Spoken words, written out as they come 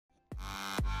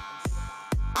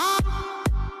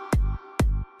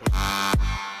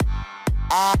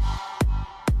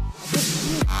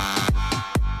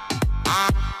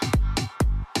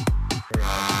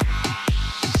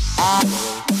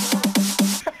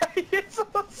You're so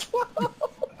slow.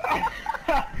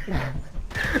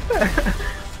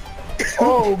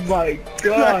 Oh my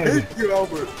god! I hate you,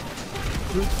 Albert.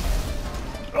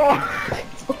 Oh.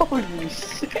 Holy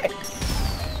shit!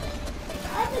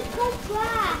 I just cut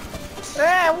glass.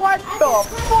 Hey, what the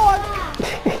fuck?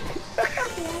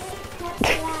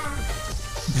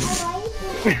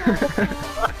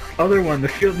 Other one, the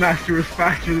field master was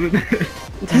faster than this.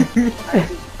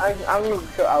 I'm gonna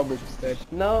kill Albert instead.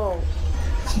 No.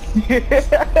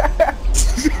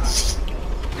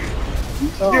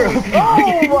 Oh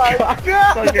my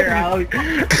god! Fuck your alley.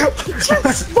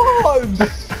 Just spawned!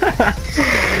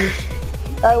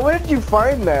 Where did you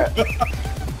find that?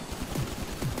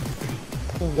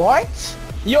 What?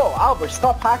 Yo, Albert,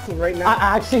 stop hacking right now.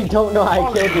 I actually don't know how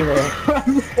I killed you there.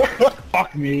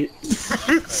 Fuck me.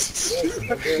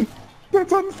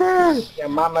 That's unfair! Yeah,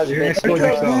 mama's You're bitch. gonna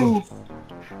kill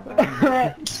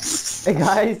yourself. Hey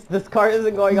guys, this car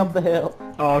isn't going up the hill.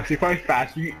 Oh, you're quite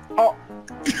fast. You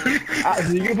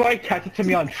can probably catch it to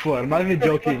me on foot. I'm not even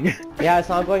joking. Yeah, it's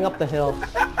not going up the hill.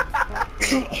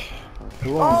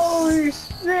 Holy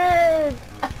shit!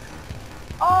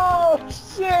 Oh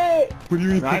shit! What do you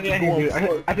mean? I think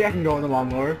I can go on the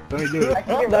lawnmower. Let me do it.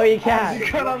 No, you You can't.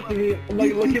 cut up to me. I'm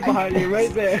like looking behind you,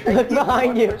 right there. Look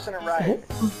behind you. Person to ride.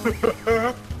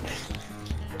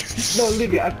 No,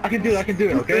 leave it. I can do it. I can do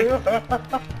it. Okay.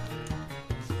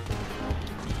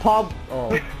 Pop.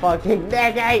 Oh, fucking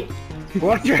nigga.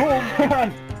 Watch your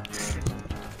head.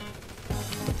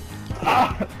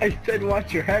 Ah, I said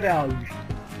watch your head out.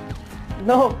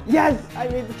 No. Yes, I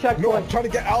made the No, I'm checkpoint. trying to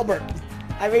get Albert.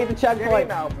 I made the Get checkpoint.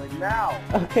 in, Albert, now.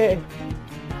 Okay.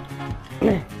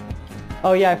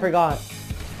 Oh yeah, I forgot.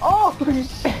 Oh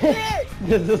shit!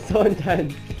 This is so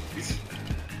intense.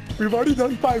 We've already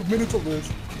done 5 minutes of this.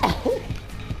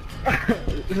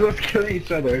 Let's kill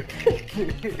each other.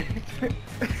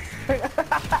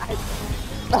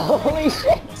 Holy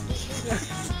shit!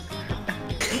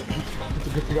 It's a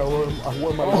good thing I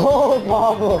wore my Oh,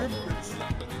 Pablo.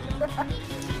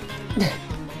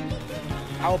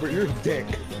 Albert, you're a dick.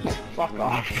 Fuck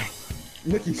off.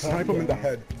 Nikki, snipe him in the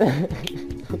head.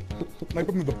 Snipe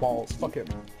him in the balls. Fuck him.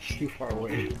 Too far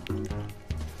away.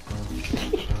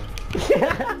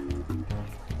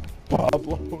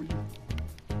 Pablo.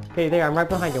 Okay, there, I'm right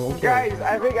behind you. Okay. Guys,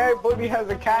 I think everybody has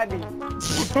a caddy.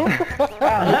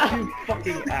 Ah, you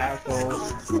fucking asshole.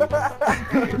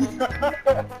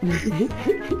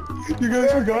 You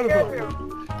guys forgot about me.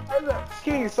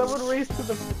 King, someone race to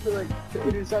the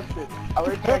interception. I'll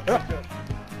check it.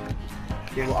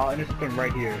 Yeah, well, I'll intercept him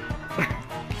right here.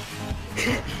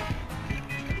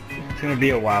 It's gonna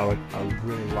be a while, a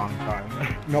really long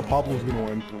time. No, Pablo's gonna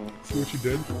win. See what you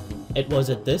did? It was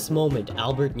at this moment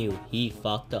Albert knew he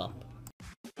fucked up.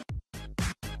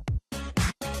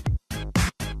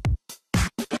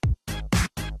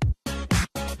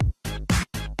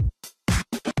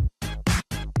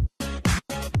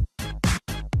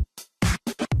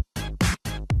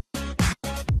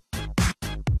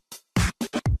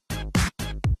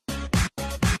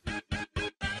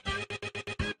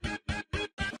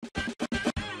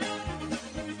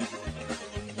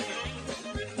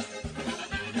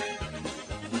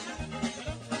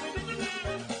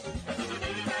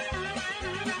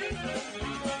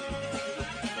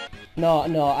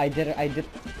 No, I did.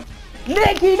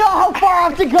 Nick, you know how far I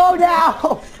have to go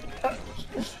now!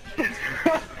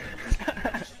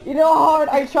 You know how hard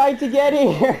I tried to get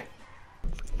here!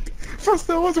 First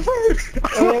I was afraid!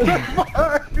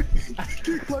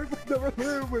 Life would never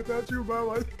live without you by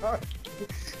my side.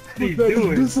 He's There's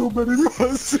doing. been so many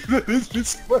months that it's been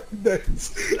so many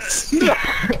days.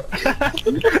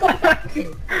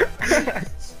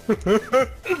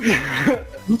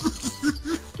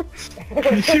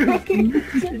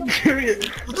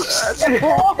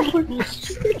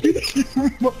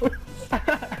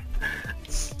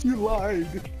 You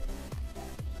lied.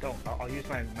 Don't. I'll use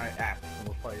my axe and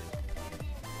we'll fight.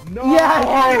 No!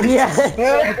 Yeah!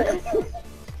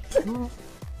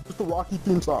 It's the Rocky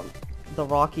theme song. The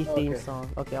Rocky theme song.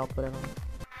 Okay, I'll put it on.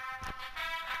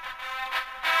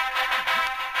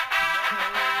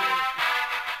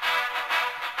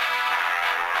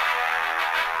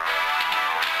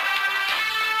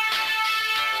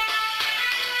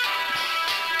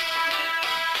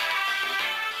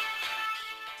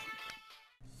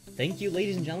 Thank you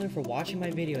ladies and gentlemen for watching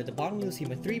my video. At the bottom you'll see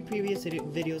my 3 previous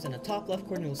videos, and the top left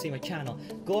corner you'll see my channel.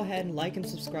 Go ahead and like and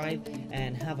subscribe,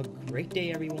 and have a great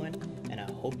day everyone, and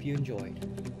I hope you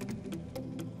enjoyed.